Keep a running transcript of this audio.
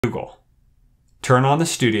Google, turn on the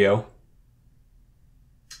studio.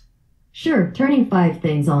 Sure, turning 5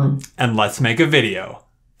 things on. And let's make a video.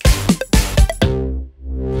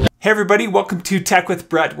 Hey everybody, welcome to Tech with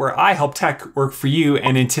Brett, where I help tech work for you.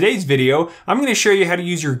 And in today's video, I'm going to show you how to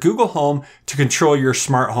use your Google Home to control your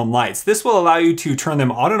smart home lights. This will allow you to turn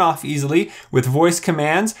them on and off easily with voice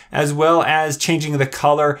commands, as well as changing the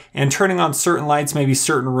color and turning on certain lights, maybe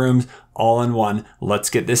certain rooms, all in one. Let's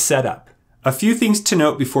get this set up. A few things to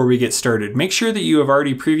note before we get started. Make sure that you have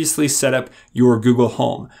already previously set up your Google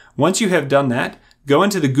Home. Once you have done that, go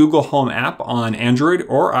into the Google Home app on Android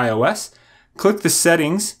or iOS, click the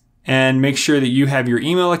settings, and make sure that you have your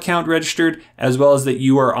email account registered, as well as that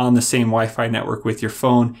you are on the same Wi-Fi network with your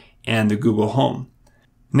phone and the Google Home.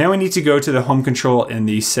 Now we need to go to the home control in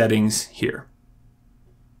the settings here.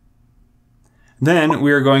 Then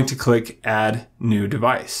we are going to click Add New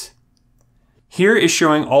Device. Here is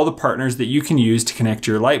showing all the partners that you can use to connect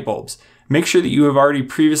your light bulbs. Make sure that you have already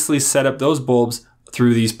previously set up those bulbs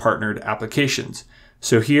through these partnered applications.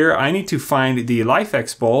 So here I need to find the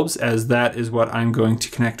LIFX bulbs, as that is what I'm going to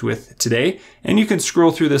connect with today. And you can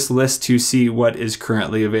scroll through this list to see what is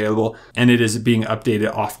currently available, and it is being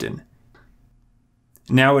updated often.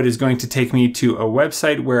 Now it is going to take me to a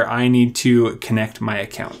website where I need to connect my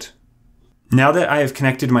account. Now that I have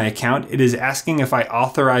connected my account, it is asking if I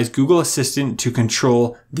authorize Google Assistant to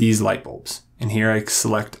control these light bulbs. And here I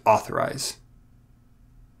select Authorize.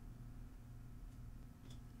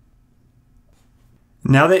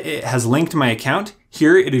 Now that it has linked my account,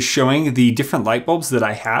 here it is showing the different light bulbs that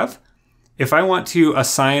I have. If I want to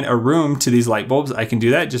assign a room to these light bulbs, I can do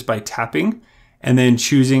that just by tapping and then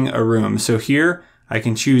choosing a room. So here I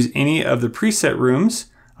can choose any of the preset rooms.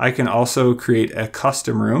 I can also create a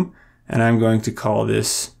custom room, and I'm going to call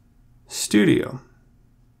this Studio.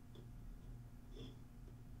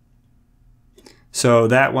 So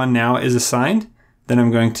that one now is assigned. Then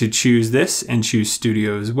I'm going to choose this and choose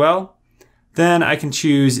Studio as well. Then I can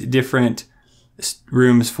choose different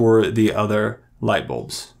rooms for the other light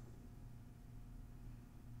bulbs.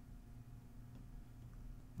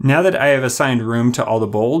 Now that I have assigned room to all the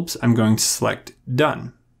bulbs, I'm going to select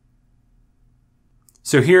Done.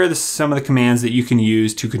 So here are some of the commands that you can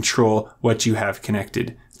use to control what you have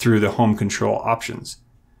connected through the home control options.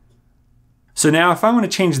 So now if I want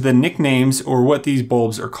to change the nicknames or what these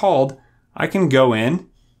bulbs are called, I can go in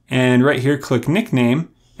and right here click Nickname,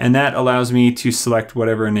 and that allows me to select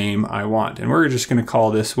whatever name I want. And we're just going to call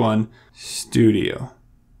this one Studio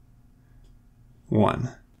 1.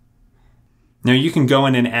 Now you can go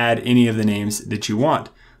in and add any of the names that you want.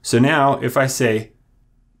 So now if I say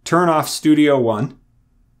turn off Studio 1,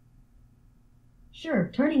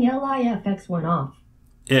 Sure, turning LIFX 1 off.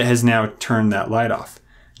 it has now turned that light off.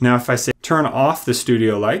 Now if I say turn off the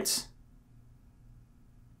studio lights,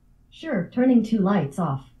 Sure, turning 2 lights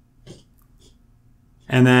off.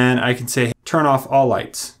 and then I can say turn off all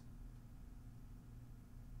lights.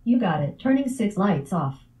 You got it, turning 6 lights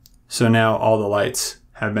off. So now all the lights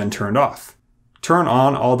have been turned off. Turn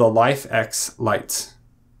on all the LIFX lights.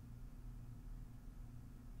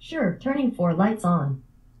 Sure, turning 4 lights on.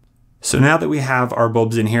 So now that we have our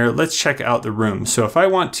bulbs in here, let's check out the rooms. So if I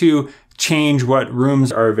want to change what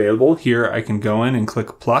rooms are available, here I can go in and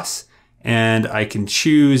click plus, and I can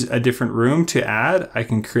choose a different room to add. I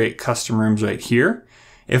can create custom rooms right here.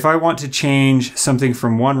 If I want to change something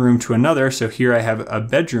from one room to another, so here I have a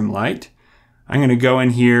bedroom light, I'm going to go in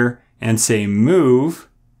here and say move,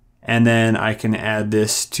 and then I can add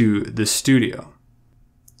this to the studio.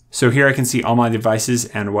 So here I can see all my devices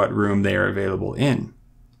and what room they are available in.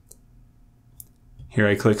 Here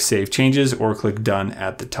I click Save Changes or click Done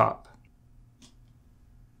at the top.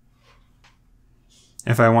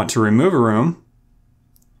 If I want to remove a room,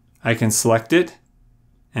 I can select it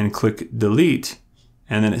and click Delete.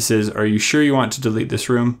 And then it says, are you sure you want to delete this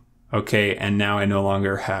room? Okay, and now I no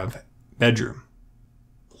longer have bedroom.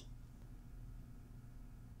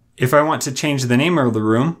 If I want to change the name of the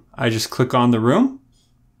room, I just click on the room.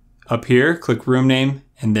 Up here, click Room Name,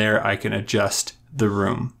 and there I can adjust the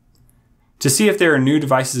room. To see if there are new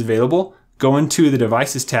devices available, go into the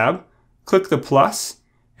Devices tab, click the plus,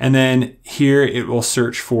 and then here it will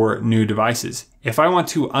search for new devices. If I want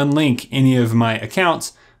to unlink any of my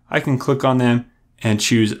accounts, I can click on them and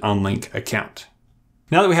choose Unlink Account.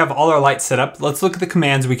 Now that we have all our lights set up, let's look at the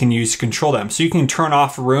commands we can use to control them. So you can turn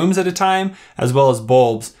off rooms at a time, as well as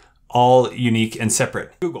bulbs, all unique and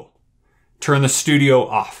separate. Google, turn the studio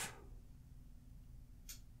off.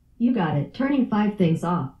 You got it, turning 5 things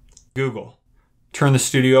off. Google, turn the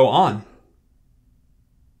studio on.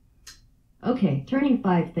 Okay, turning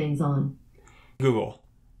 5 things on. Google,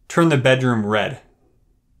 turn the bedroom red.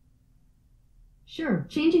 Sure,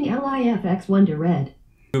 changing LIFX 1 to red.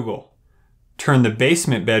 Google. Turn the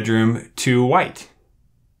basement bedroom to white.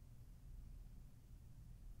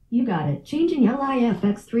 You got it, changing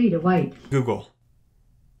LIFX 3 to white. Google.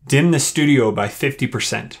 Dim the studio by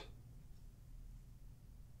 50%.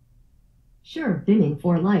 Sure, dimming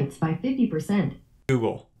 4 lights by 50%.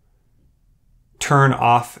 Google. Turn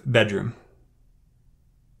off bedroom.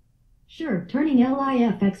 Sure, turning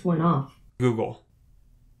LIFX 1 off. Google.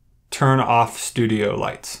 Turn off studio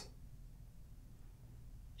lights.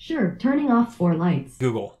 Sure, turning off 4 lights.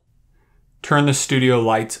 Google. Turn the studio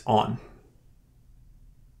lights on.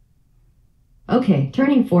 Okay,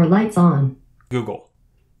 turning 4 lights on. Google.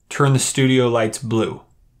 Turn the studio lights blue.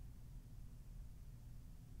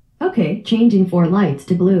 Okay, changing 4 lights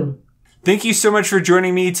to blue. Thank you so much for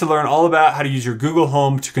joining me to learn all about how to use your Google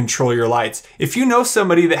Home to control your lights. If you know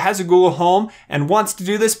somebody that has a Google Home and wants to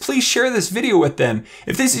do this, please share this video with them.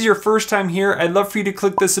 If this is your first time here, I'd love for you to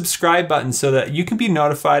click the subscribe button so that you can be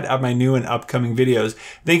notified of my new and upcoming videos.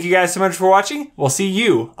 Thank you guys so much for watching. We'll see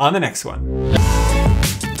you on the next one.